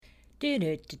Do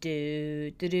do do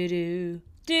do do do do.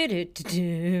 Do do do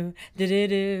do do do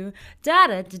do da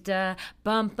da da da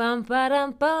bum bum ba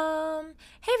dum bum.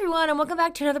 Hey everyone, and welcome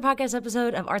back to another podcast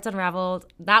episode of Arts Unraveled.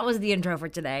 That was the intro for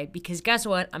today because guess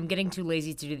what? I'm getting too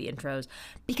lazy to do the intros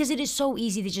because it is so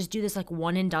easy to just do this like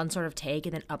one and done sort of take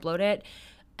and then upload it.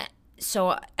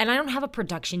 So, and I don't have a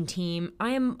production team.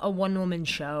 I am a one-woman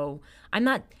show. I'm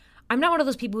not one of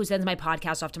those people who sends my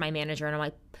podcast off to my manager and I'm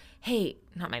like, hey,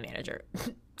 not my manager.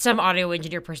 Some audio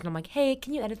engineer person, I'm like, hey,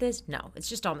 can you edit this? No, it's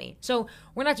just all me. So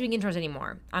we're not doing intros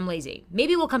anymore. I'm lazy.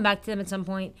 Maybe we'll come back to them at some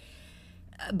point,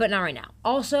 but not right now.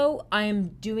 Also, I am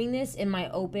doing this in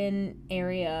my open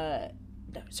area.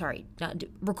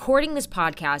 Recording this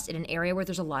podcast in an area where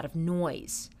there's a lot of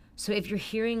noise. So if you're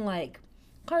hearing like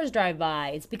cars drive by,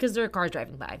 it's because there are cars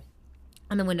driving by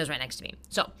and the window's right next to me.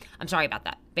 So I'm sorry about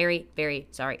that. Very, very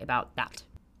sorry about that.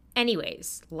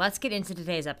 Anyways, let's get into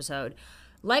today's episode.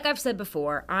 Like I've said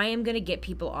before, I am going to get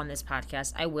people on this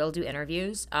podcast. I will do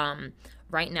interviews.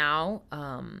 Right now,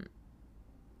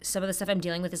 some of the stuff I'm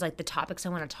dealing with is like the topics I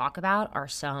want to talk about are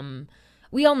some,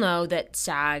 we all know that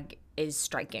SAG is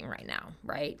striking right now,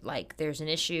 right? Like there's an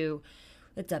issue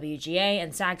with WGA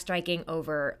and SAG striking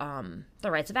over the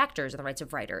rights of actors and the rights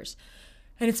of writers.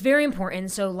 And it's very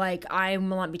important. So like I will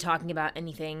not be talking about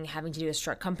anything having to do with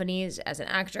struck companies. As an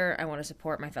actor, I want to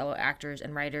support my fellow actors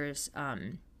and writers.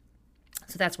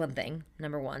 So that's one thing,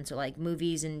 number one. So like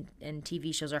movies and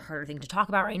TV shows are a harder thing to talk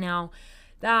about right now.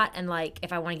 That and like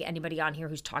if I want to get anybody on here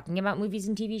who's talking about movies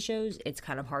and TV shows, it's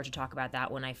kind of hard to talk about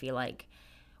that when I feel like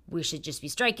we should just be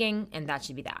striking and that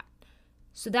should be that.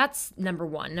 So that's number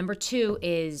one. Number two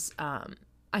is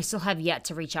I still have yet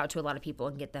to reach out to a lot of people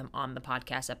and get them on the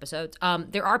podcast episodes.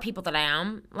 There are people that I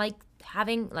am like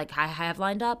having, like I have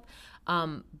lined up,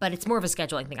 but it's more of a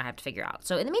scheduling thing I have to figure out.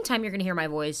 So in the meantime, you're going to hear my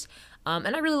voice.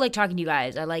 And I really like talking to you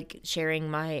guys. I like sharing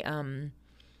my,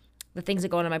 the things that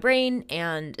go on in my brain.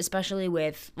 And especially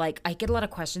with like, I get a lot of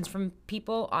questions from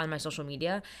people on my social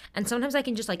media. And sometimes I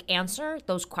can just like answer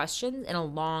those questions in a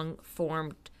long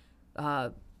formed,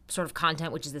 sort of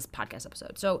content, which is this podcast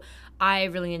episode. So I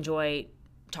really enjoy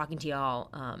talking to y'all.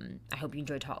 I hope you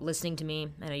enjoy listening to me.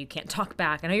 I know you can't talk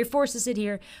back. I know you're forced to sit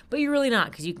here, but you're really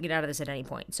not because you can get out of this at any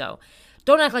point. So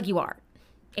don't act like you are.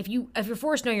 If you're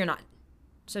forced, no, you're not.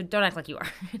 So don't act like you are.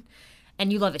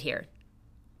 And you love it here.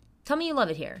 Tell me you love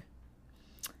it here.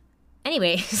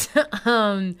 Anyways,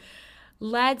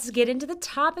 let's get into the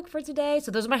topic for today.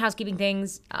 So those are my housekeeping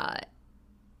things.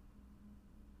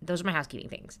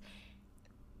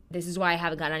 This is why I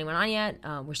haven't gotten anyone on yet.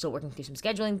 We're still working through some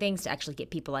scheduling things to actually get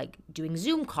people like doing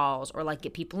Zoom calls or like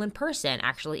get people in person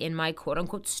actually in my quote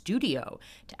unquote studio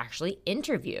to actually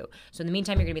interview. So in the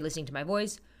meantime, you're going to be listening to my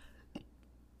voice.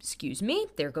 Excuse me.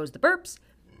 There goes the burps.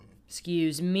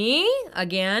 Excuse me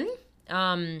again.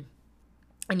 And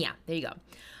yeah, there you go.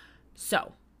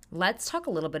 So let's talk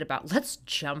a little bit about, let's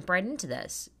jump right into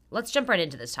this. Let's jump right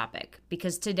into this topic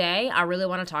because today I really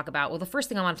want to talk about, well, the first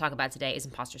thing I want to talk about today is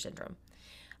imposter syndrome.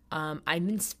 I've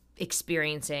been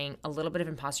experiencing a little bit of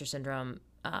imposter syndrome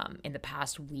in the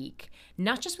past week,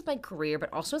 not just with my career,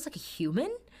 but also as like a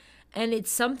human. And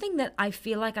it's something that I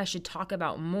feel like I should talk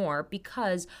about more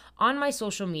because on my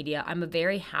social media, I'm a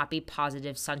very happy,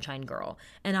 positive, sunshine girl.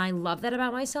 And I love that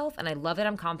about myself. And I love that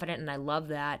I'm confident. And I love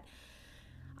that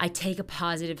I take a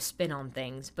positive spin on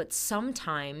things. But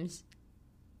sometimes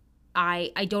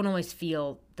I don't always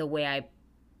feel the way I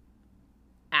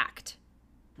act.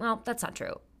 Well, that's not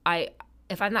true.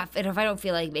 If I don't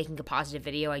feel like making a positive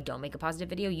video, I don't make a positive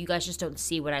video. You guys just don't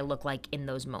see what I look like in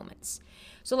those moments.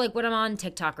 So like when I'm on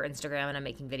TikTok or Instagram and I'm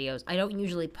making videos, I don't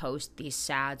usually post these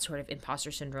sad sort of imposter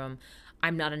syndrome,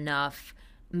 I'm not enough,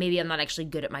 maybe I'm not actually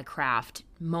good at my craft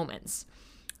moments.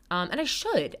 And I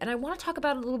should. And I want to talk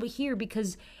about it a little bit here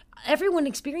because everyone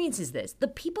experiences this. The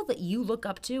people that you look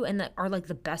up to and that are like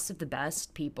the best of the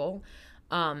best people,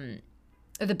 or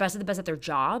the best of the best at their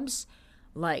jobs,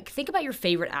 like, think about your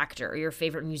favorite actor or your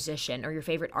favorite musician or your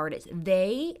favorite artist.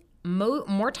 They,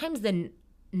 more times than,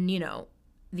 that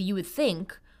you would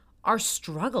think, are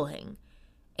struggling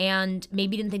and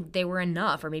maybe didn't think they were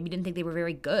enough or maybe didn't think they were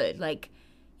very good. Like,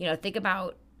 think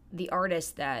about the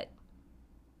artists that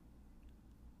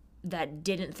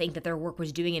didn't think that their work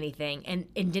was doing anything and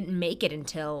didn't make it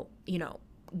until,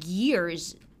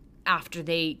 years after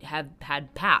they have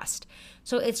had passed.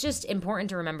 So it's just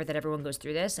important to remember that everyone goes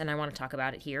through this, and I want to talk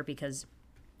about it here because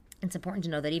it's important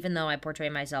to know that even though I portray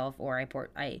myself or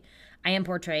I am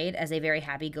portrayed as a very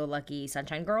happy-go-lucky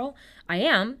sunshine girl, I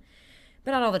am,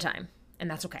 but not all the time, and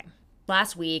that's okay.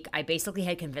 last week, I basically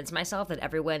had convinced myself that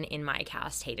everyone in my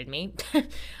cast hated me.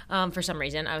 For some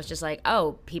reason, I was just like,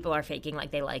 oh, people are faking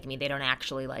like they like me. They don't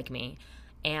actually like me.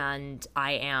 And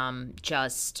I am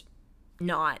just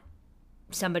not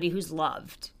somebody who's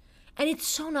loved. And it's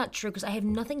so not true because I have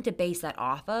nothing to base that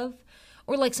off of.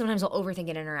 Or like sometimes I'll overthink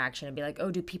an interaction and be like, oh,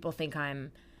 do people think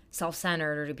I'm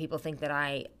self-centered, or do people think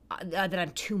that that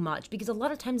I'm too much? Because a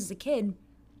lot of times as a kid,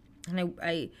 and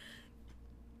I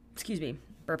excuse me,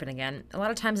 burping again. A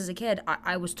lot of times as a kid,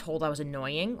 I was told I was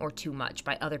annoying or too much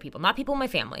by other people, not people in my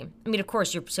family. I mean, of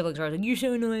course, your siblings are like, you're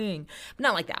so annoying, but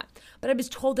not like that. But I was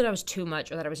told that I was too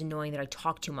much, or that I was annoying, that I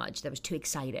talked too much, that I was too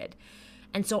excited.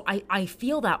 And so I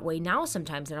feel that way now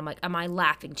sometimes, and I'm like, am I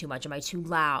laughing too much? Am I too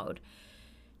loud?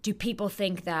 Do people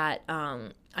think that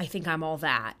I think I'm all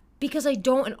that? Because I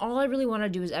don't, and all I really want to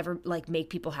do is ever like make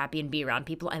people happy and be around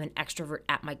people. I'm an extrovert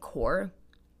at my core.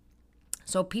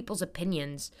 So people's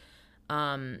opinions,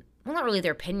 well, not really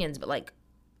their opinions, but like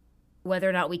whether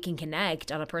or not we can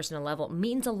connect on a personal level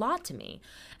means a lot to me.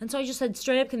 And so I just had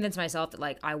straight up convinced myself that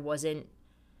like I wasn't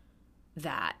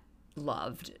that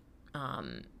loved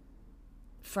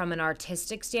from an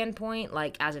artistic standpoint,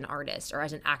 like as an artist or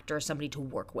as an actor or somebody to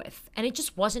work with. And it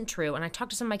just wasn't true. And I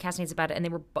talked to some of my castmates about it, and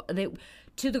they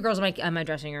to the girls in my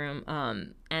dressing room,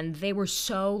 and they were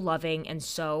so loving and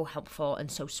so helpful and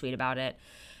so sweet about it.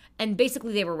 And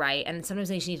basically they were right, and sometimes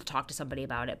they just need to talk to somebody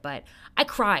about it. But I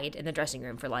cried in the dressing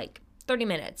room for like 30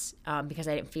 minutes because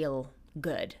I didn't feel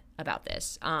good about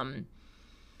this. And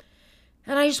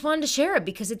I just wanted to share it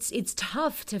because it's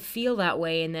tough to feel that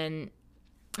way and then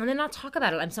not talk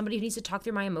about it. I'm somebody who needs to talk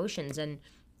through my emotions, and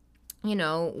you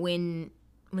know, when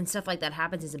stuff like that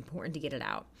happens, it's important to get it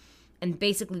out. And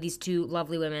basically these two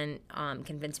lovely women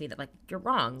convinced me that like, you're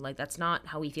wrong, like that's not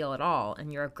how we feel at all,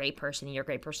 and you're a great person, and you're a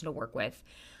great person to work with.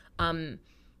 And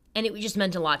it just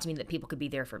meant a lot to me that people could be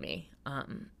there for me.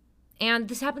 And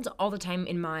this happens all the time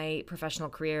in my professional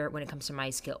career when it comes to my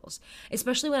skills,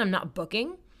 especially when I'm not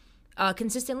booking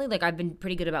consistently. Like I've been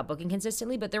pretty good about booking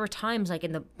consistently, but there were times like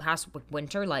in the past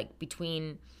winter, like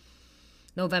between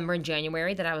November and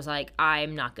January, that I was like,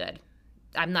 I'm not good.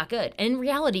 And in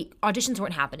reality, auditions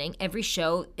weren't happening. Every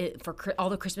show for all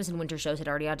the Christmas and winter shows had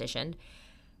already auditioned.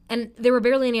 And there were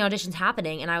barely any auditions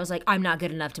happening. And I was like, I'm not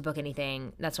good enough to book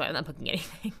anything. That's why I'm not booking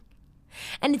anything.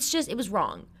 And it was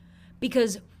wrong.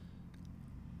 Because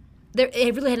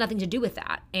it really had nothing to do with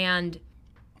that. And,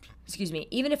 excuse me,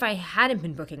 even if I hadn't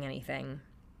been booking anything,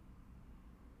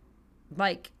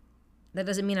 like, that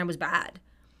doesn't mean I was bad.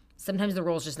 Sometimes the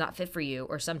role's just not fit for you,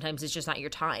 or sometimes it's just not your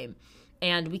time.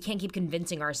 And we can't keep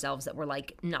convincing ourselves that we're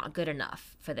like not good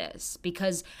enough for this,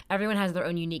 because everyone has their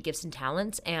own unique gifts and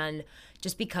talents. And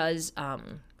just because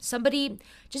somebody's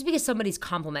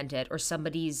complimented or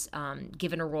somebody's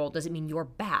given a role doesn't mean you're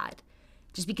bad.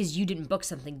 Just because you didn't book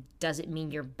something doesn't mean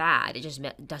you're bad. It just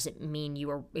doesn't mean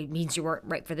it means you weren't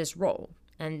right for this role.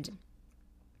 And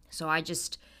so I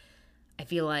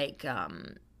feel like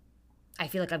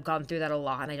I've gone through that a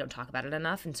lot, and I don't talk about it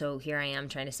enough. And so here I am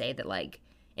trying to say that like,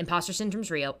 imposter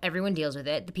syndrome's real. Everyone deals with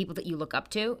it. The people that you look up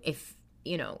to, if,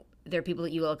 you know, there are people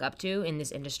that you look up to in this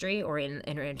industry or in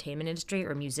entertainment industry,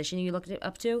 or a musician you look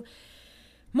up to,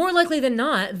 more likely than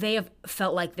not, they have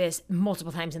felt like this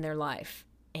multiple times in their life.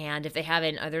 And if they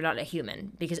haven't, they're not a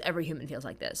human, because every human feels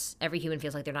like this. Every human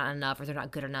feels like they're not enough, or they're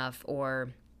not good enough,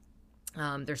 or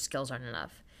their skills aren't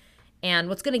enough. And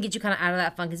what's going to get you kind of out of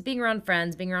that funk is being around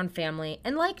friends, being around family,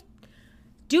 and like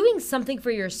doing something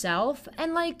for yourself,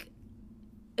 and like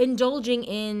indulging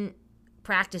in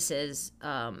practices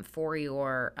for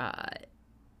your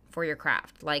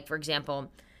craft. Like, for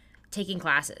example, taking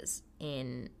classes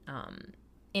in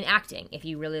acting. If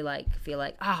you really like feel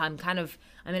like, I'm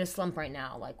in a slump right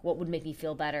now, like what would make me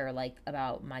feel better, like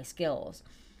about my skills,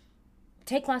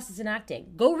 take classes in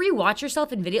acting. Go rewatch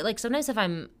yourself in video. Like sometimes if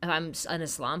I'm in a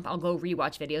slump, I'll go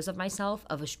rewatch videos of myself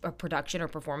of a production or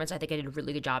performance I think I did a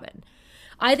really good job in.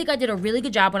 I think I did a really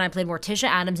good job when I played Morticia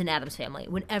Addams in Addams Family.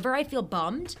 Whenever I feel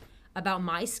bummed about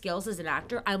my skills as an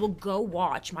actor, I will go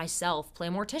watch myself play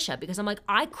Morticia, because I'm like,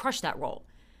 I crushed that role.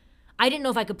 I didn't know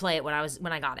if I could play it when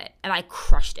I got it, and I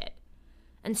crushed it.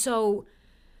 And so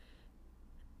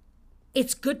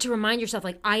it's good to remind yourself,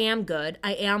 like, I am good.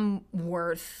 I am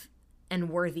worth and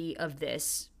worthy of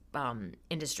this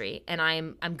industry, and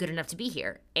I'm good enough to be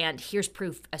here. And here's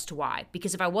proof as to why.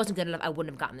 Because if I wasn't good enough, I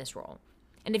wouldn't have gotten this role.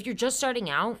 And if you're just starting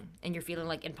out and you're feeling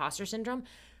like imposter syndrome,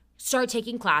 start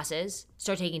taking classes.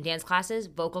 Start taking dance classes,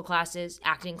 vocal classes,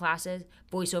 acting classes,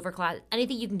 voiceover class,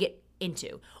 anything you can get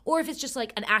into. Or if it's just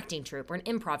like an acting troupe or an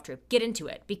improv troupe, get into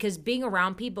it. Because being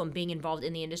around people and being involved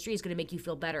in the industry is going to make you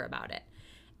feel better about it.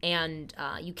 And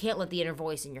you can't let the inner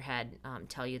voice in your head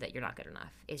tell you that you're not good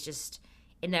enough. It's just,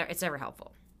 it's never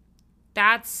helpful.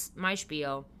 That's my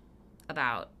spiel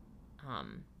about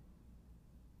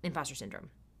imposter syndrome.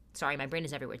 Sorry, my brain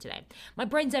is everywhere today. My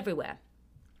brain's everywhere.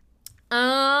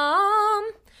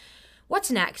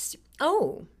 What's next?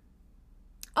 Oh,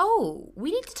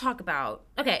 we need to talk about,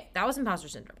 okay, that was imposter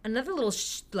syndrome. Another little,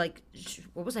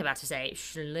 what was I about to say?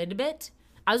 Schlidbit?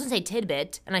 I was going to say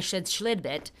tidbit, and I said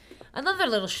schlidbit. Another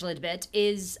little schlidbit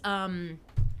is,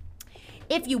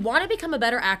 if you want to become a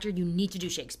better actor, you need to do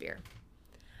Shakespeare.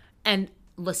 And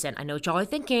listen, I know what y'all are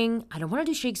thinking. I don't want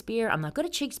to do Shakespeare. I'm not good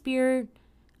at Shakespeare.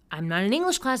 I'm not in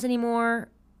English class anymore.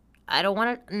 I don't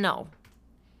want to, no.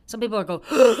 Some people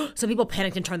some people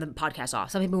panicked and turned the podcast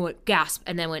off. Some people went gasp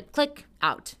and then went click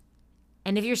out.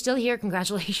 And if you're still here,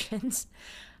 congratulations.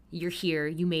 You're here.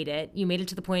 You made it. You made it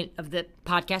to the point of the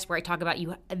podcast where I talk about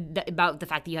the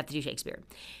fact that you have to do Shakespeare.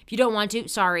 If you don't want to,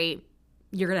 sorry,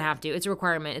 you're going to have to. It's a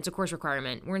requirement. It's a course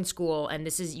requirement. We're in school, and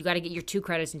you got to get your 2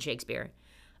 credits in Shakespeare.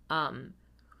 I'm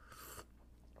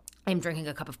drinking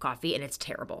a cup of coffee, and it's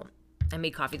terrible. I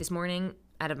made coffee this morning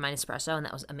out of my espresso, and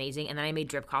that was amazing. And then I made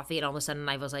drip coffee, and all of a sudden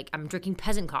I was like, I'm drinking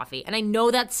peasant coffee. And I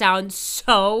know that sounds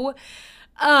so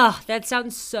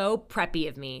preppy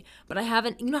of me, but I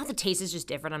haven't, you know how the taste is just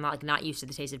different? I'm not used to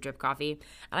the taste of drip coffee,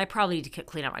 and I probably need to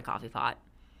clean out my coffee pot.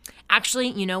 Actually,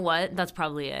 you know what? That's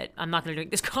probably it. I'm not going to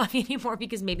drink this coffee anymore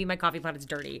because maybe my coffee pot is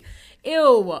dirty.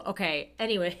 Ew. Okay.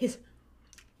 Anyways,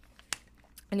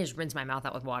 I just rinse my mouth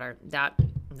out with water.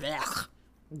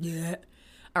 Yeah.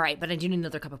 All right, but I do need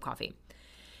another cup of coffee.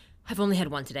 I've only had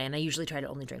one today, and I usually try to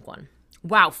only drink one.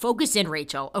 Wow, focus in,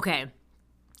 Rachel. Okay,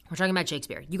 we're talking about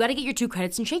Shakespeare. You got to get your 2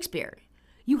 credits in Shakespeare.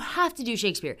 You have to do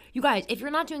Shakespeare. You guys, if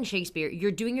you're not doing Shakespeare,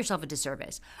 you're doing yourself a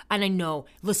disservice. And I know,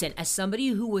 listen, as somebody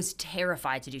who was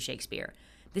terrified to do Shakespeare,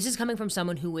 this is coming from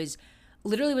someone who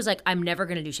literally was like, I'm never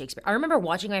going to do Shakespeare. I remember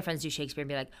watching my friends do Shakespeare and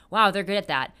be like, wow, they're good at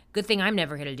that. Good thing I'm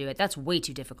never going to do it. That's way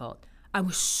too difficult. I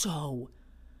was so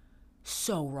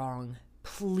wrong.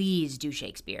 Please do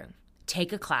Shakespeare.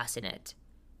 Take a class in it.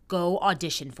 Go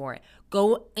audition for it.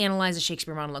 Go analyze a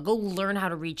Shakespeare monologue. Go learn how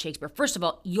to read Shakespeare. First of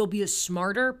all, you'll be a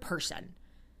smarter person.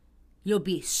 You'll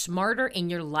be smarter in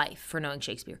your life for knowing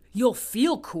Shakespeare. You'll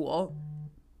feel cool.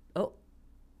 Oh,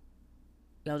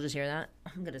 y'all just hear that?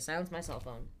 I'm going to silence my cell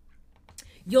phone.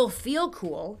 You'll feel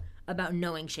cool about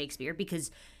knowing Shakespeare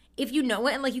because if you know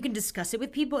it and you can discuss it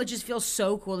with people, it just feels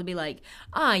so cool to be like,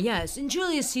 yes, in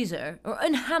Julius Caesar or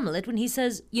in Hamlet when he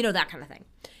says, that kind of thing.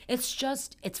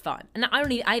 It's fun. And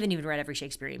I haven't even read every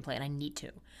Shakespearean play, and I need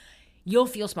to. You'll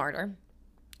feel smarter.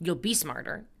 You'll be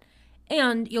smarter.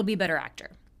 And you'll be a better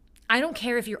actor. I don't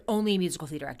care if you're only a musical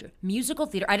theater actor. Musical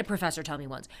theater, I had a professor tell me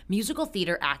once, musical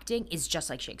theater acting is just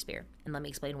like Shakespeare. And let me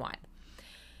explain why.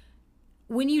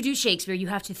 When you do Shakespeare, you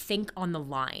have to think on the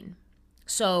line.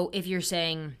 So if you're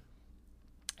saying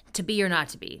to be or not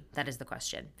to be, that is the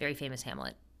question. Very famous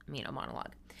Hamlet,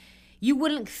 monologue. You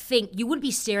wouldn't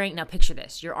be staring, now picture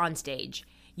this, you're on stage.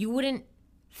 You wouldn't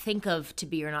think of to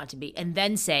be or not to be and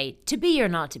then say to be or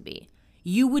not to be.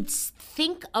 You would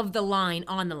think of the line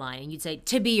on the line and you'd say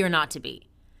to be or not to be,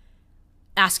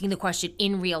 asking the question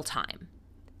in real time.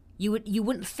 You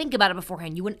wouldn't think about it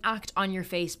beforehand. You wouldn't act on your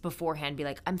face beforehand, be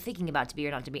like, I'm thinking about to be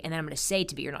or not to be, and then I'm going to say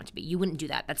to be or not to be. You wouldn't do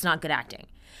that. That's not good acting.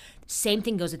 Same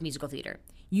thing goes with musical theater.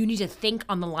 You need to think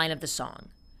on the line of the song.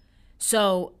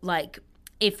 So,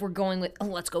 if we're going with,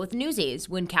 let's go with Newsies.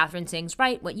 When Catherine sings,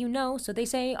 write what you know, so they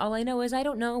say, all I know is I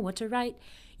don't know what to write.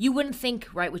 You wouldn't think,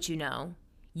 write what you know.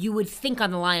 You would think on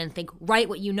the line and think, write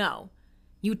what you know.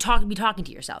 You'd be talking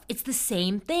to yourself. It's the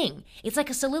same thing. It's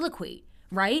like a soliloquy,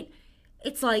 right?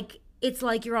 It's like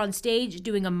you're on stage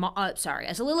doing a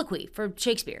soliloquy for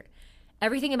Shakespeare.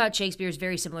 Everything about Shakespeare is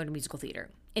very similar to musical theater.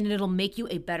 And it'll make you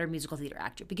a better musical theater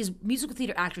actor. Because musical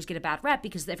theater actors get a bad rep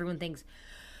because everyone thinks,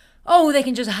 they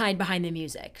can just hide behind the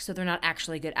music. So they're not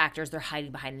actually good actors. They're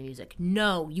hiding behind the music.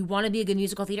 No, you want to be a good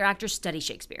musical theater actor, study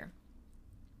Shakespeare.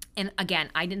 And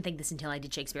again, I didn't think this until I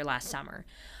did Shakespeare last summer.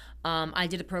 I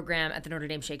did a program at the Notre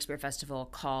Dame Shakespeare Festival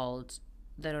called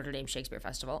the Notre Dame Shakespeare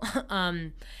Festival.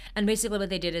 And basically what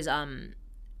they did is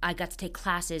I got to take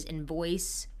classes in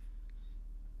voice,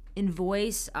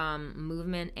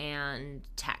 movement, and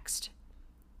text.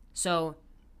 So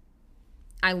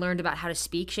I learned about how to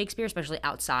speak Shakespeare, especially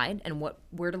outside, and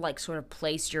where to sort of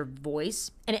place your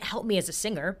voice. And it helped me as a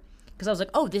singer because I was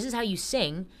like, this is how you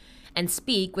sing and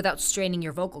speak without straining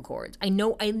your vocal cords. I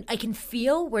know I can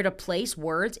feel where to place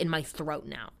words in my throat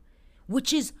now,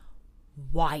 which is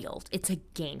wild. It's a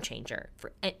game changer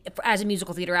for as a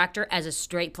musical theater actor, as a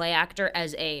straight play actor,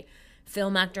 as a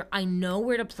film actor. I know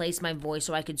where to place my voice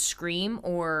so I could scream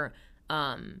or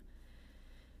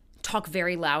talk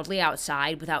very loudly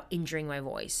outside without injuring my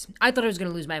voice. I thought I was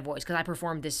going to lose my voice because I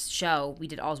performed this show. We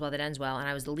did All's Well That Ends Well, and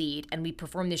I was the lead, and we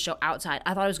performed this show outside.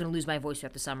 I thought I was going to lose my voice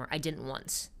throughout the summer. I didn't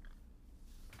once.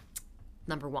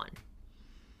 Number 1.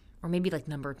 Or maybe like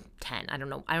number 10. I don't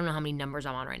know how many numbers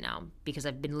I'm on right now because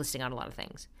I've been listing out a lot of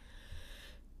things.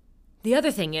 The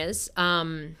other thing is,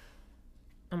 oh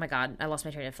my God, I lost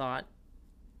my train of thought.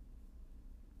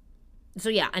 So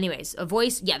yeah, anyways, a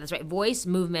voice, yeah, that's right. Voice,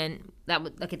 movement,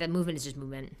 that movement is just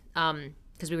movement.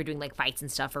 Because we were doing like fights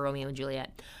and stuff for Romeo and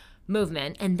Juliet.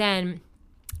 Movement, and then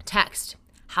text.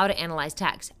 How to analyze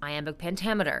text. Iambic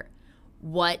pentameter.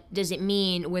 What does it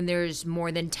mean when there's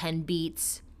more than 10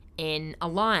 beats in a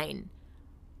line?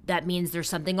 That means there's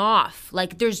something off.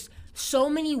 Like, there's so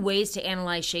many ways to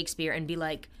analyze Shakespeare and be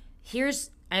like,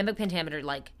 here's iambic pentameter,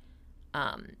 like,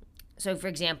 so for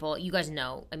example, you guys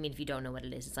know, I mean, if you don't know what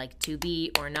it is, it's like to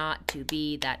be or not to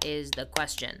be, that is the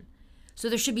question. So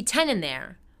there should be 10 in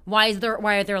there. Why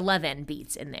are there 11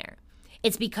 beats in there?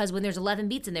 It's because when there's 11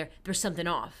 beats in there, there's something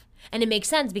off. And it makes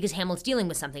sense because Hamlet's dealing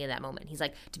with something in that moment. He's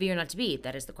like, to be or not to be,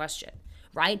 that is the question,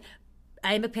 right?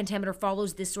 Iambic pentameter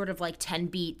follows this sort of like 10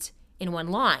 beat in one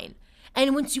line.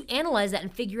 And once you analyze that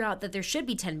and figure out that there should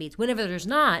be 10 beats, whenever there's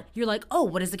not, you're like, oh,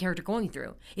 what is the character going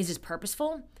through? Is this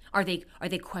purposeful? Are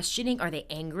they questioning? Are they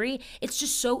angry? It's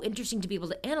just so interesting to be able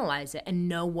to analyze it and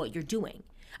know what you're doing.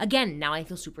 Again, now I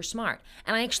feel super smart.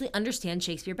 And I actually understand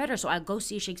Shakespeare better. So I'll go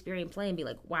see a Shakespearean play and be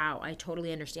like, wow, I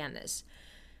totally understand this.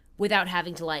 Without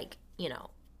having to like,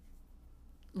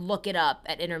 look it up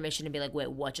at intermission and be like,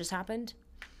 wait, what just happened?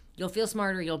 You'll feel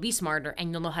smarter, you'll be smarter,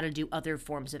 and you'll know how to do other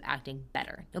forms of acting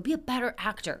better. You'll be a better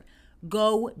actor.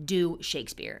 Go do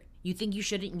Shakespeare. You think you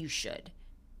shouldn't? You should.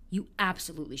 You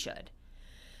absolutely should.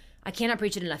 I cannot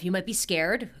preach it enough. You might be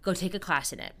scared. Go take a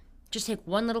class in it. Just take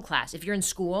one little class. If you're in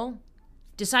school,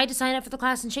 decide to sign up for the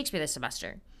class in Shakespeare this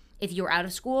semester. If you're out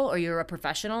of school or you're a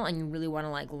professional and you really want to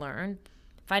like learn,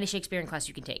 find a Shakespearean class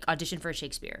you can take. Audition for a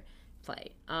Shakespeare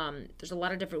play. There's a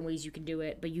lot of different ways you can do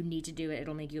it, but you need to do it.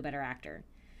 It'll make you a better actor.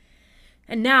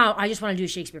 And now I just want to do a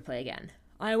Shakespeare play again.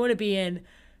 I want to be in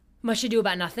Much Ado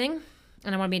About Nothing,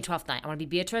 and I want to be in Twelfth Night. I want to be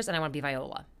Beatrice, and I want to be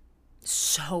Viola.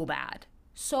 So bad.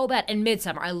 So bad. And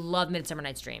Midsummer. I love Midsummer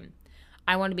Night's Dream.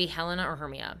 I want to be Helena or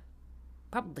Hermia.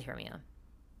 Probably Hermia.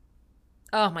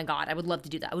 Oh my God. I would love to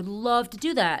do that. I would love to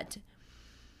do that.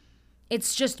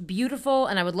 It's just beautiful,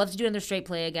 and I would love to do another straight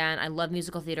play again. I love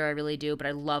musical theater. I really do. But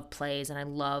I love plays, and I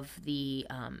love the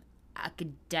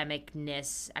academia.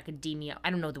 I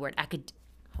don't know the word.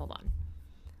 Hold on.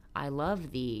 I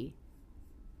love the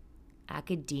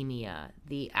academia,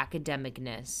 the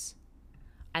academicness.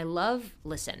 I love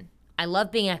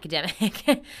being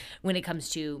academic when it comes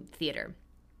to theater.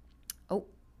 Oh,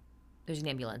 there's an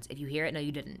ambulance. If you hear it, no,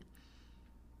 you didn't.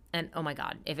 And oh my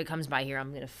God, if it comes by here,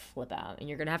 I'm going to flip out and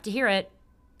you're going to have to hear it.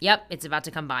 Yep, it's about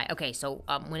to come by. Okay, so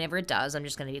whenever it does, I'm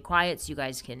just going to be quiet so you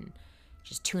guys can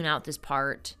just tune out this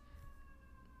part.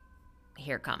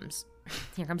 Here it comes.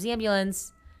 Here comes the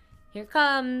ambulance. Here it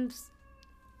comes.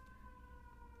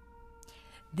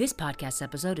 This podcast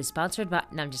episode is sponsored by...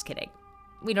 No, I'm just kidding.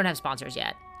 We don't have sponsors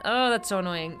yet. Oh, that's so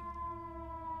annoying.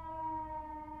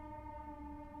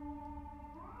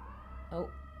 Oh.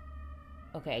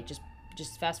 Okay, just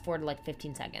fast forward to like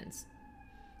 15 seconds.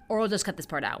 Or we'll just cut this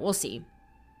part out. We'll see.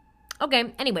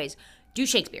 Okay, anyways, do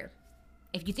Shakespeare.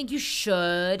 If you think you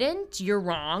shouldn't, you're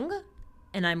wrong,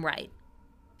 and I'm right.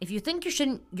 If you think you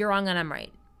shouldn't, you're wrong and I'm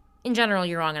right. In general,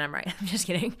 you're wrong and I'm right. I'm just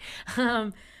kidding.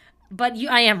 But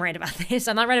I am right about this.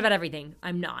 I'm not right about everything.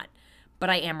 I'm not. But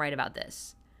I am right about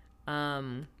this.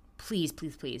 Please,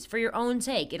 please, please. For your own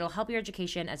sake, it'll help your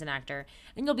education as an actor,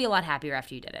 and you'll be a lot happier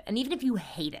after you did it. And even if you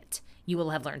hate it, you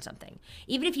will have learned something.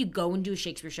 Even if you go and do a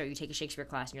Shakespeare show, you take a Shakespeare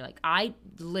class, and you're like,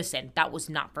 listen, that was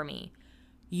not for me.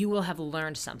 You will have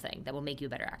learned something that will make you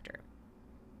a better actor.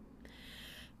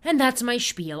 And that's my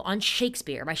spiel on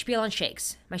Shakespeare. My spiel on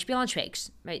Shakes. My spiel on Shakes.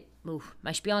 My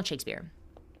spiel on Shakespeare.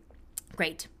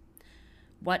 Great.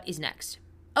 What is next?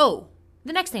 Oh,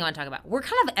 the next thing I want to talk about. We're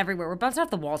kind of everywhere. We're bouncing off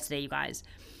the walls today, you guys.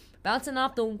 Bouncing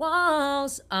off the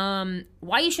walls.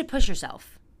 Why you should push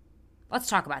yourself. Let's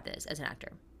talk about this as an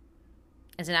actor.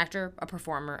 As an actor, a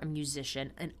performer, a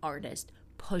musician, an artist.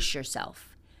 Push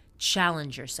yourself.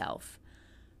 Challenge yourself.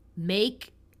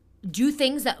 Do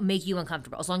things that make you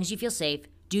uncomfortable. As long as you feel safe,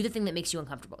 do the thing that makes you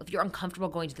uncomfortable. If you're uncomfortable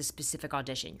going to the specific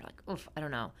audition, you're like, oof, I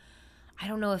don't know. I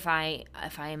don't know if I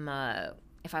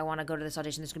want to go to this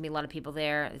audition. There's going to be a lot of people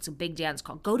there. It's a big dance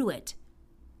call. Go to it.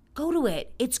 Go to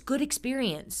it. It's good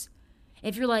experience.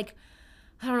 If you're like,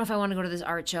 I don't know if I want to go to this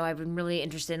art show. I've been really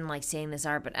interested in like seeing this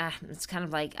art, but it's kind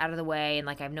of like out of the way and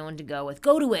like I have no one to go with.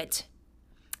 Go to it.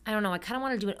 I don't know. I kind of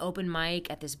want to do an open mic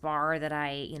at this bar that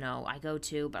I go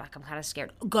to, but like I'm kind of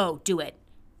scared. Go, do it.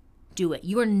 Do it.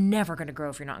 You are never going to grow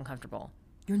if you're not uncomfortable.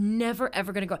 You're never,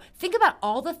 ever going to grow. Think about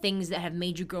all the things that have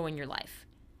made you grow in your life.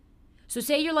 So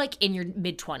say you're like in your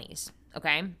mid-20s,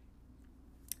 okay?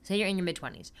 Say you're in your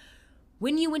mid-20s.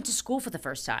 When you went to school for the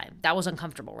first time, that was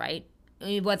uncomfortable, right?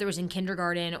 Whether it was in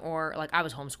kindergarten or like I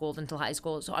was homeschooled until high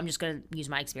school, so I'm just going to use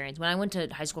my experience. When I went to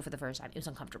high school for the first time, it was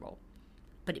uncomfortable.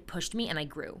 But it pushed me and I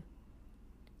grew.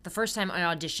 The first time I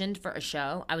auditioned for a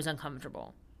show, I was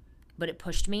uncomfortable. But it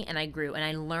pushed me and I grew and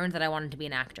I learned that I wanted to be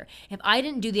an actor. If I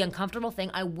didn't do the uncomfortable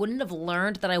thing, I wouldn't have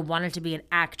learned that I wanted to be an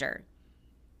actor.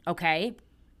 Okay?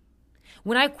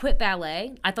 When I quit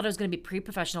ballet, I thought I was going to be a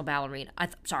pre-professional ballerina. I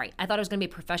thought I was going to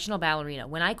be a professional ballerina.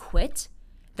 When I quit,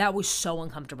 that was so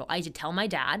uncomfortable. I had to tell my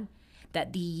dad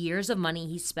that the years of money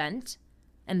he spent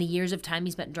and the years of time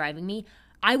he spent driving me,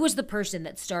 I was the person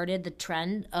that started the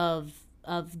trend of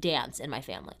dance in my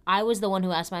family. I was the one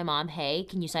who asked my mom, hey,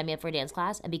 can you sign me up for a dance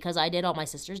class? And because I did, all my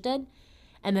sisters did.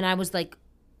 And then I was like,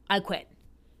 I quit.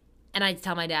 And I'd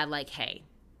tell my dad, like, hey,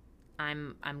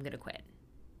 I'm going to quit.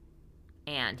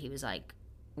 And he was like,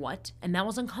 what? And that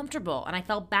was uncomfortable. And I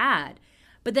felt bad.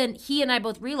 But then he and I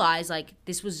both realized, like,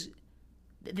 this was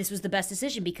the best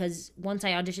decision because once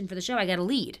I auditioned for the show, I got a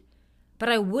lead. But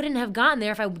I wouldn't have gotten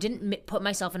there if I didn't put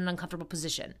myself in an uncomfortable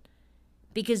position.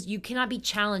 Because you cannot be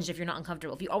challenged if you're not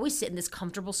uncomfortable. If you always sit in this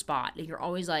comfortable spot, if you're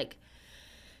always like,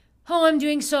 oh, I'm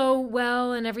doing so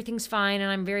well and everything's fine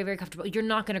and I'm very, very comfortable, you're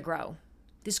not going to grow.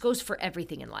 This goes for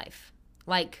everything in life.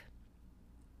 Like,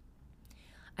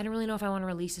 I don't really know if I want to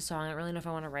release a song. I don't really know if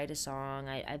I want to write a song.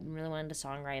 I really wanted to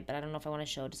songwrite, but I don't know if I want to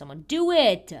show it to someone. Do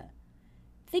it!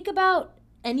 Think about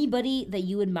anybody that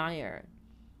you admire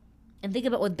and think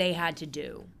about what they had to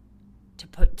do to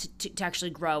actually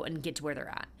grow and get to where they're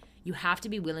at. You have to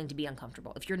be willing to be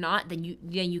uncomfortable. If you're not, then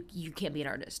you can't be an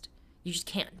artist. You just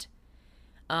can't.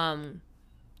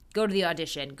 Go to the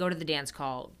audition, go to the dance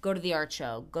call, go to the art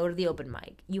show, go to the open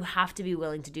mic. You have to be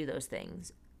willing to do those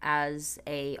things as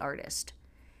a artist.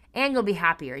 And you'll be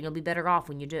happier and you'll be better off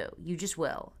when you do. You just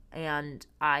will. And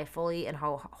I fully and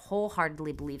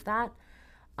wholeheartedly believe that.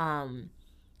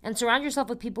 And surround yourself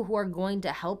with people who are going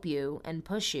to help you and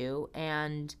push you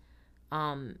and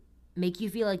make you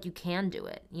feel like you can do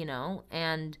it, you know?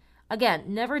 And again,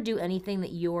 never do anything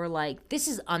that you're like, this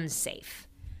is unsafe.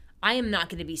 I am not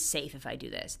going to be safe if I do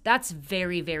this. That's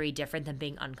very, very different than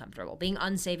being uncomfortable. Being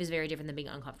unsafe is very different than being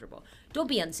uncomfortable. Don't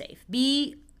be unsafe.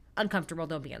 Be uncomfortable.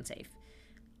 Don't be unsafe.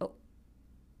 Oh,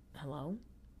 hello?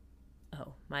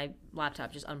 Oh, my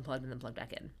laptop just unplugged and then plugged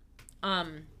back in.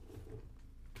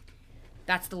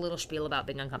 That's the little spiel about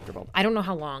being uncomfortable. I don't know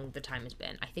how long the time has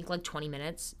been. I think like 20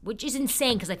 minutes, which is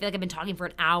insane because I feel like I've been talking for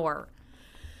an hour.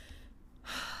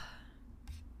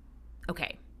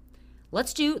 Okay,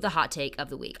 let's do the hot take of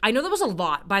the week. I know there was a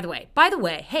lot, by the way,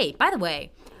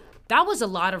 that was a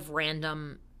lot of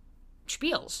random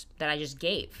spiels that I just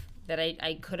gave that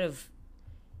I could have,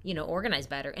 organized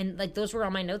better. And like those were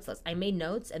on my notes list. I made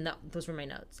notes and those were my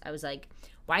notes. I was like,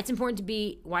 why it's important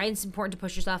to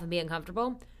push yourself and be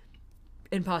uncomfortable.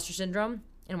 Imposter syndrome,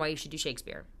 and why you should do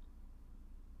Shakespeare.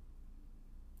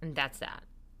 And that's that.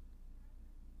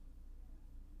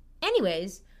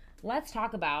 Anyways, let's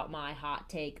talk about my hot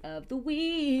take of the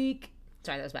week.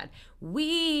 Sorry, that was bad.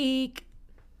 Week.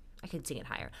 I could sing it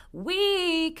higher.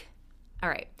 Week. All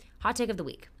right, hot take of the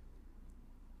week.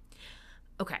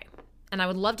 Okay, and I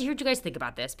would love to hear what you guys think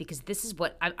about this because this is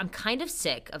what I'm kind of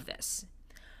sick of this.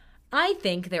 I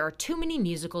think there are too many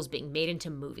musicals being made into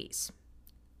movies.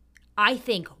 I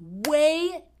think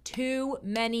way too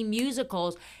many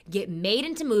musicals get made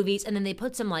into movies and then they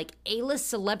put some like A-list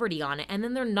celebrity on it and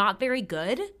then they're not very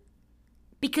good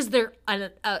because they're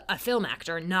a film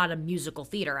actor, not a musical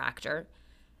theater actor.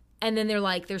 And then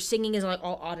they're singing is like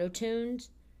all auto-tuned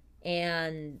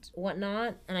and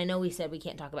whatnot. And I know we said we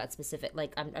can't talk about specific,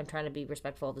 like I'm trying to be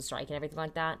respectful of the strike and everything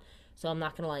like that. So I'm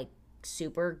not going to like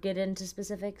super get into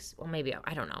specifics. Well, maybe,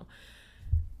 I don't know.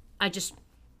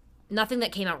 Nothing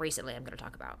that came out recently I'm going to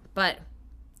talk about. But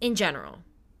in general,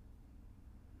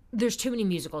 there's too many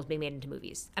musicals being made into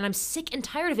movies. And I'm sick and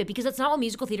tired of it because that's not what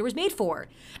musical theater was made for.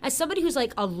 As somebody who's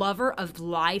like a lover of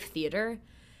live theater,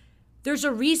 there's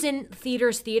a reason theater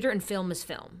is theater and film is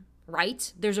film,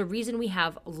 right? There's a reason we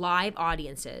have live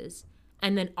audiences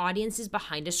and then audiences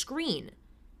behind a screen.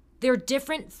 They're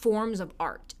different forms of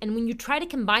art. And when you try to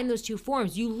combine those two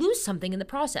forms, you lose something in the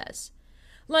process.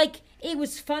 Like, it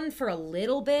was fun for a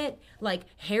little bit. Like,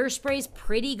 Hairspray's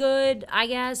pretty good, I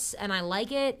guess, and I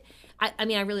like it.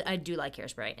 I do like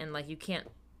Hairspray, and, like, you can't,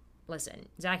 listen,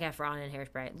 Zac Efron and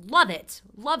Hairspray, love it,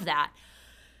 love that.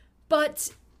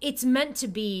 But it's meant to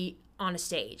be on a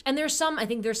stage. And I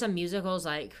think there's some musicals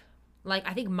like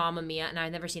I think Mamma Mia, and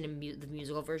I've never seen the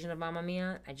musical version of Mamma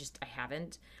Mia. I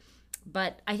haven't.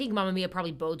 But I think Mamma Mia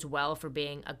probably bodes well for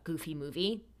being a goofy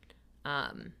movie.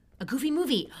 A goofy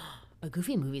movie. A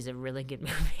goofy movie is a really good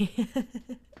movie.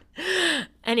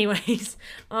 Anyways,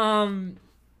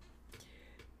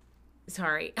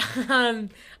 sorry. I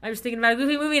was thinking about a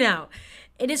goofy movie now.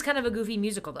 It is kind of a goofy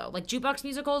musical, though. Like, jukebox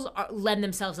musicals lend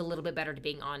themselves a little bit better to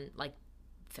being on, like,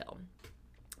 film.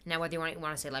 Now, whether you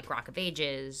want to say, like, Rock of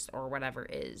Ages or whatever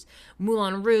is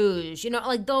Moulin Rouge,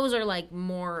 like, those are, like,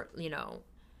 more,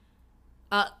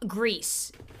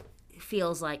 Grease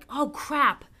feels like, oh,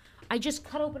 crap, I just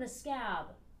cut open a scab.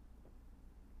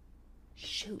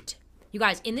 Shoot. You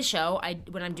guys, in the show,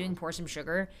 when I'm doing Pour Some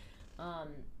Sugar,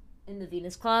 in the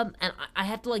Venus Club, and I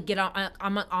have to, like, get on,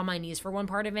 I'm on my knees for one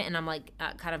part of it, and I'm, like,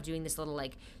 kind of doing this little,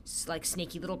 like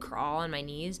snaky little crawl on my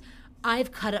knees.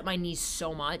 I've cut up my knees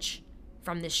so much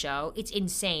from this show. It's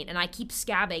insane. And I keep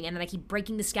scabbing, and then I keep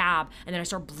breaking the scab, and then I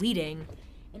start bleeding,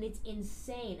 and it's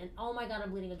insane. And oh my God,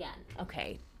 I'm bleeding again.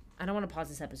 Okay. I don't want to pause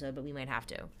this episode, but we might have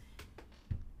to.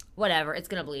 Whatever. It's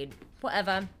gonna bleed.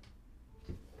 Whatever.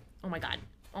 Oh my God.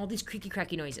 All these creaky,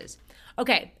 cracky noises.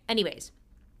 Okay. Anyways.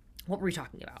 What were we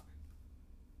talking about?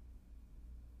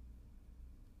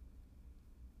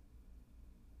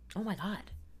 Oh my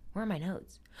God. Where are my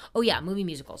notes? Oh yeah, movie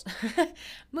musicals.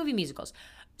 Movie musicals.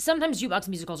 Sometimes jukebox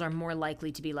musicals are more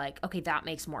likely to be like, okay, that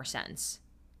makes more sense.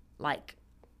 Like,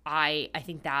 I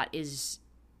think that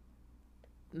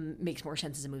makes more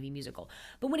sense as a movie musical.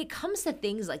 But when it comes to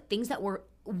things that were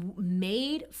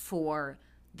made for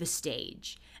the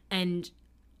stage, and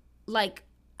like,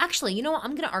 actually, you know what?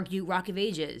 I'm going to argue Rock of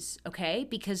Ages, okay?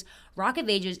 Because Rock of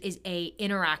Ages is a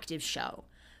interactive show.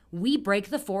 We break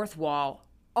the fourth wall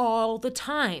all the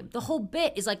time. The whole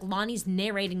bit is like Lonnie's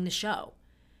narrating the show.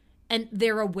 And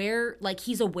they're aware, like,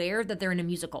 he's aware that they're in a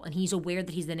musical, and he's aware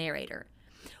that he's the narrator.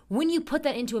 When you put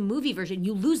that into a movie version,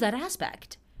 you lose that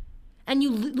aspect. And you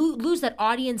lose that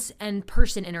audience and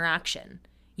person interaction.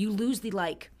 You lose the,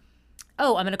 like,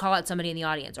 oh, I'm going to call out somebody in the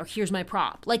audience, or here's my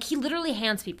prop. Like, he literally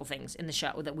hands people things in the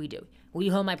show that we do. Will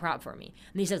you hold my prop for me?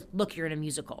 And he says, look, you're in a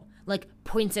musical. Like,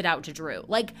 points it out to Drew.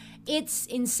 Like, it's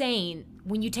insane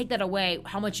when you take that away,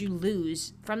 how much you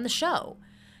lose from the show.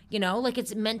 Like,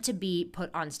 it's meant to be put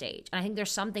on stage. And I think there's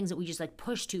some things that we just, like,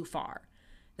 push too far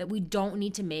that we don't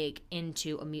need to make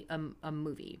into a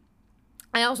movie.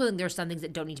 I also think there's some things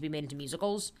that don't need to be made into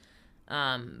musicals.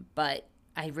 But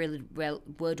I really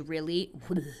would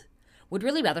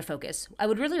really rather focus. I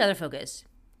would really rather focus.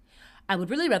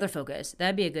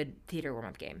 That'd be a good theater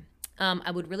warm-up game.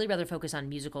 I would really rather focus on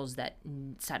musicals that,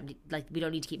 like, we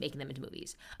don't need to keep making them into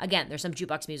movies. Again, there's some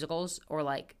jukebox musicals, or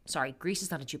Grease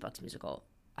is not a jukebox musical.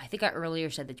 I think I earlier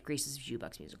said that Grease is a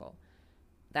jukebox musical.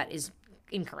 That is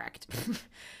incorrect.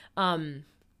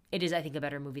 It is, I think, a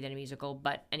better movie than a musical.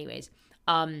 But anyways,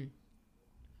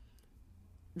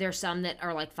 there's some that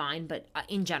are, like, fine, but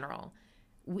in general,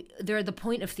 the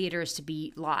point of theater is to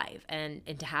be live and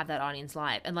to have that audience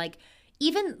live. And, like,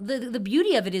 even the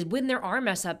beauty of it is when there are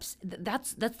mess ups,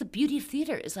 that's the beauty of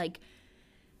theater. Is like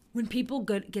when people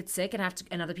get sick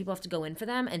and other people have to go in for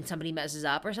them, and somebody messes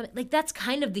up or something. Like, that's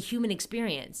kind of the human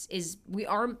experience. Is we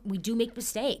do make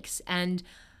mistakes, and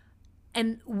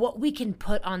what we can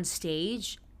put on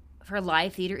stage for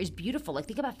live theater is beautiful. Like,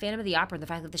 think about Phantom of the Opera and the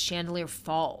fact that the chandelier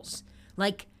falls.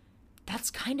 Like,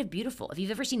 that's kind of beautiful. If you've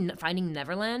ever seen Finding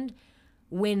Neverland,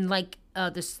 when, like,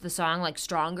 the song, like,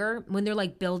 Stronger, when they're,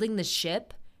 like, building the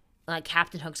ship, like,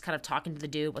 Captain Hook's kind of talking to the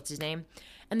dude, what's his name?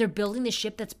 And they're building the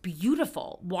ship, that's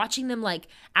beautiful. Watching them, like,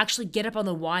 actually get up on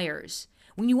the wires.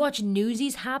 When you watch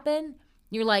Newsies happen,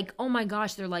 you're like, oh my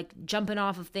gosh, they're, like, jumping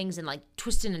off of things and, like,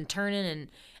 twisting and turning,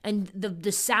 and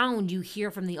the sound you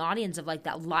hear from the audience of, like,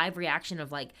 that live reaction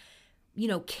of, like,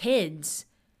 kids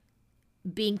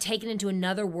being taken into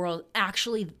another world,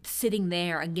 actually sitting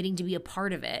there and getting to be a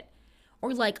part of it.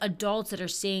 Or, like, adults that are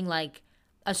seeing, like,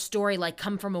 a story, like,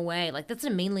 Come From Away. Like, that's a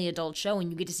mainly adult show,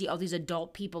 and you get to see all these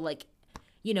adult people, like,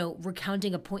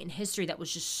 recounting a point in history that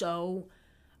was just so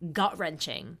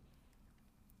gut-wrenching.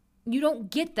 You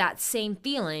don't get that same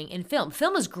feeling in film.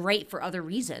 Film is great for other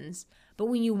reasons, but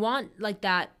when you want, like,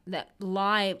 that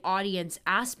live audience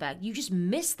aspect, you just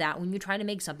miss that when you're trying to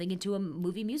make something into a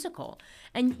movie musical.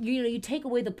 And, you take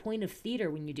away the point of theater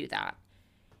when you do that.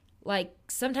 Like,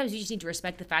 sometimes you just need to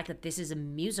respect the fact that this is a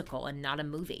musical and not a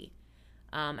movie.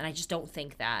 And I just don't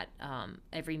think that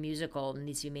every musical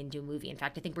needs to be made into a movie. In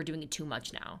fact, I think we're doing it too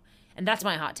much now. And that's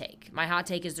my hot take. My hot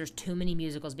take is there's too many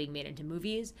musicals being made into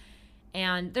movies.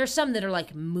 And there's some that are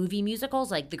like movie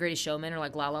musicals, like The Greatest Showman or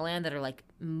like La La Land, that are like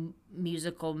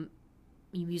musicals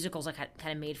like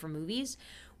kind of made for movies,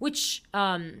 which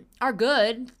are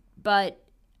good, but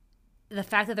the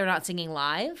fact that they're not singing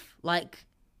live, like,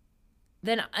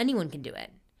 then anyone can do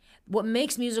it. What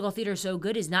makes musical theater so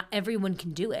good is not everyone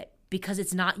can do it, because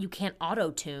it's not, you can't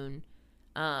auto-tune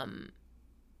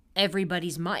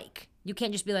everybody's mic. You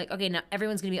can't just be like, okay, now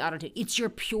everyone's going to be auto-tuned. It's your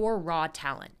pure raw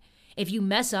talent. If you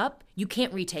mess up, you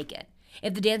can't retake it.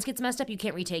 If the dance gets messed up, you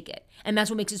can't retake it. And that's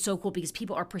what makes it so cool, because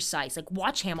people are precise. Like,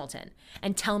 watch Hamilton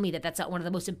and tell me that that's not one of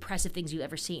the most impressive things you've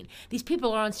ever seen. These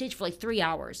people are on stage for like 3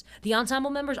 hours. The ensemble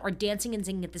members are dancing and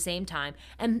singing at the same time.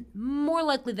 And more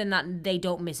likely than not, they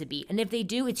don't miss a beat. And if they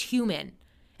do, it's human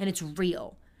and it's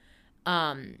real.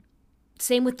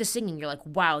 Same with the singing. You're like,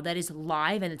 wow, that is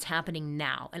live and it's happening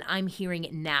now. And I'm hearing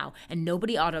it now. And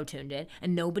nobody auto-tuned it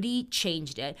and nobody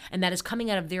changed it. And that is coming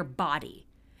out of their body.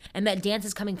 And that dance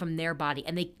is coming from their body.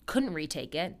 And they couldn't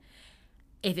retake it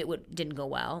if it didn't go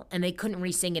well. And they couldn't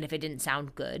re-sing it if it didn't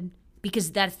sound good.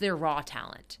 Because that's their raw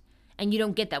talent. And you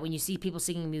don't get that. When you see people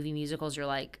singing movie musicals, you're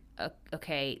like,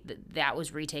 okay, that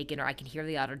was retaken. Or I can hear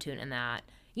the auto-tune in that.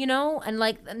 You know? And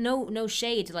like, no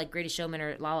shade to like Greatest Showman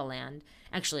or La La Land.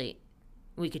 Actually,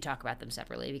 we could talk about them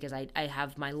separately, because I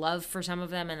have my love for some of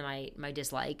them and my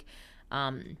dislike.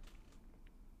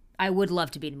 I would love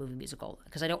to be in a movie musical,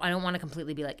 because I don't want to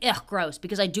completely be like, ugh, gross,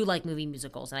 because I do like movie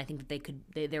musicals, and I think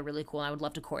that they're really cool, and I would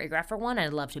love to choreograph for one, and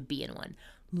I'd love to be in one.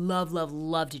 Love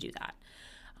to do that.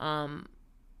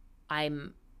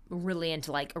 I'm really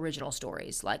into like original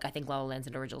stories. Like, I think La La Land's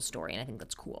an original story, and I think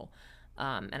that's cool.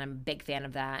 And I'm a big fan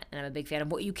of that, and I'm a big fan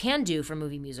of what you can do for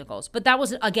movie musicals. But that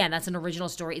was, again, that's an original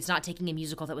story. It's not taking a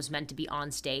musical that was meant to be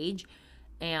on stage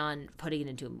and putting it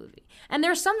into a movie. And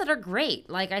there's some that are great.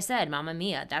 Like I said, Mamma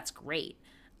Mia, that's great.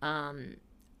 And,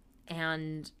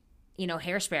 you know,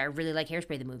 Hairspray, I really like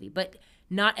Hairspray, the movie. But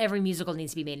not every musical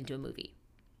needs to be made into a movie.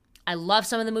 I love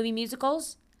some of the movie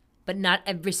musicals, but not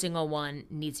every single one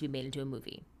needs to be made into a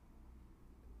movie.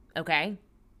 Okay?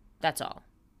 That's all.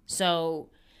 So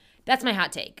that's my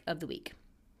hot take of the week.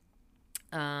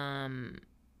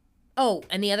 Oh,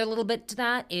 and the other little bit to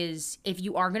that is, if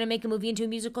you are going to make a movie into a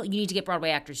musical, you need to get Broadway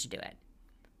actors to do it.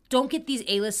 Don't get these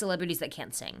A-list celebrities that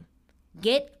can't sing.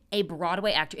 Get a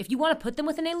Broadway actor. If you want to put them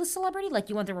with an A-list celebrity, like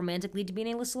you want the romantic lead to be an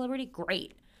A-list celebrity,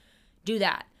 great. Do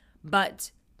that.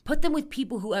 But put them with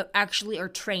people who actually are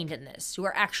trained in this, who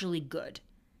are actually good.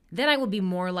 Then I would be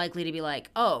more likely to be like,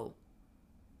 oh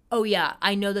yeah,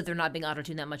 I know that they're not being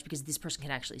auto-tuned that much because this person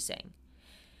can actually sing.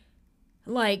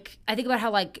 Like, I think about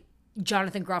how, like,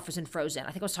 Jonathan Groff was in Frozen.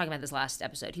 I think I was talking about this last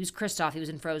episode. He was Kristoff. He was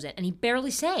in Frozen, and he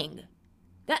barely sang.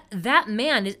 That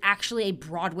man is actually a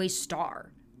Broadway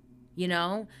star, you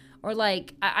know? Or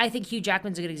like, I think Hugh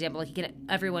Jackman's a good example. Like,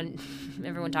 everyone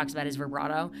talks about his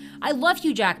vibrato. I love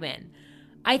Hugh Jackman.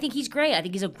 I think he's great. I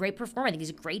think he's a great performer. I think he's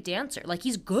a great dancer. Like,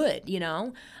 he's good, you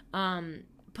know?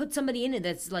 Put somebody in it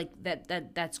that's like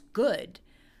that's good.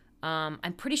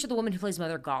 I'm pretty sure the woman who plays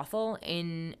Mother Gothel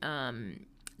in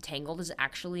Tangled is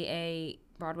actually a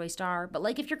Broadway star. But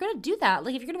like, if you're gonna do that,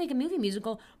 like if you're gonna make a movie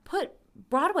musical, put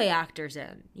Broadway actors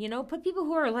in. You know, put people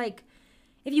who are like,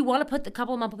 if you want to put the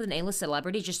couple of them up with an A-list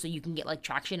celebrity just so you can get like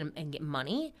traction and get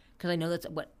money, because I know that's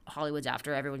what Hollywood's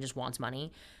after. Everyone just wants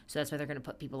money, so that's why they're gonna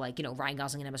put people like, you know, Ryan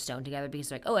Gosling and Emma Stone together, because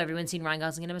they're like, oh, everyone's seen Ryan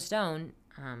Gosling and Emma Stone,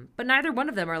 but neither one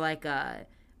of them are like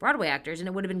Broadway actors, and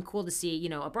it would have been cool to see, you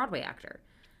know, a Broadway actor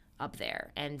up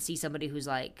there and see somebody who's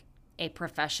like a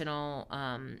professional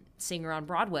singer on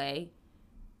Broadway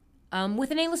with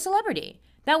an A-list celebrity.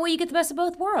 That way you get the best of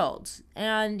both worlds.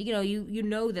 And, you know, you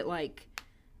know that, like,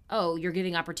 oh, you're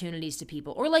giving opportunities to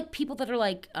people. Or, like, people that are,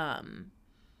 like,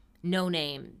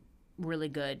 no-name, really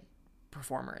good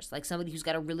performers. Like, somebody who's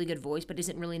got a really good voice but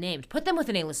isn't really named. Put them with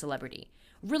an A-list celebrity.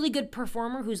 Really good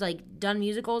performer who's, like, done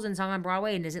musicals and sung on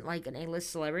Broadway and isn't, like, an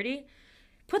A-list celebrity.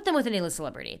 Put them with an A-list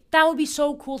celebrity. That would be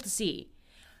so cool to see.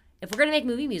 If we're going to make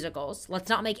movie musicals, let's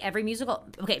not make every musical.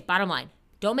 Okay, bottom line.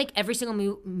 Don't make every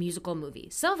single musical movie.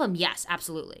 Some of them, yes,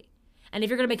 absolutely. And if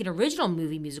you're going to make an original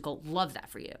movie musical, love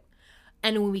that for you.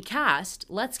 And when we cast,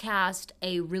 let's cast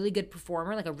a really good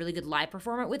performer, like a really good live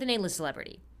performer with an A-list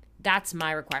celebrity. That's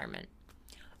my requirement.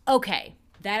 Okay,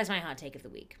 that is my hot take of the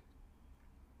week.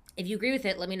 If you agree with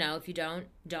it, let me know. If you don't.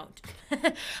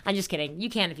 I'm just kidding. You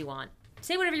can if you want.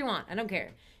 Say whatever you want. I don't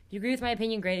care. If you agree with my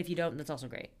opinion, great. If you don't, that's also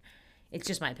great. It's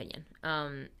just my opinion.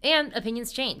 And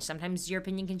opinions change. Sometimes your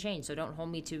opinion can change, so don't hold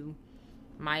me to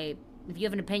my... If you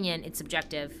have an opinion, it's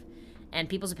subjective, and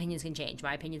people's opinions can change.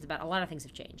 My opinions about a lot of things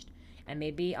have changed. And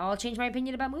maybe I'll change my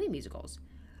opinion about movie musicals.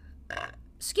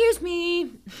 Excuse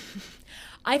me.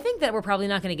 I think that we're probably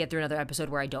not going to get through another episode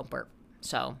where I don't burp.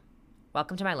 So,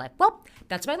 welcome to my life. Well,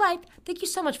 that's my life. Thank you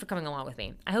so much for coming along with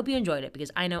me. I hope you enjoyed it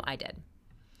because I know I did.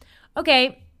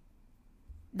 Okay.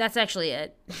 That's actually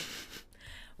it.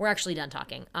 We're actually done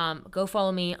talking. Go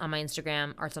follow me on my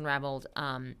Instagram, Arts Unraveled.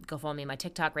 Go follow me on my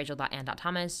TikTok,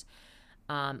 rachel.ann.thomas.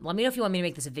 Let me know if you want me to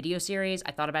make this a video series.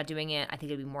 I thought about doing it. I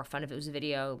think it'd be more fun if it was a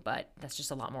video, but that's just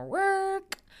a lot more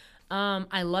work.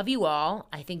 I love you all.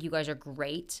 I think you guys are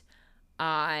great.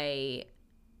 I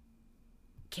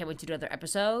can't wait to do another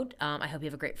episode. I hope you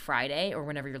have a great Friday or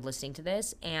whenever you're listening to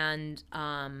this. And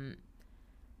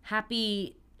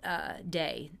happy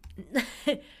day.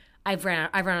 I've run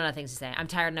out of things to say. I'm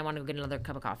tired and I want to go get another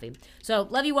cup of coffee. So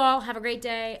love you all. Have a great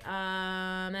day.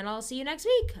 And I'll see you next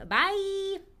week.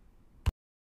 Bye.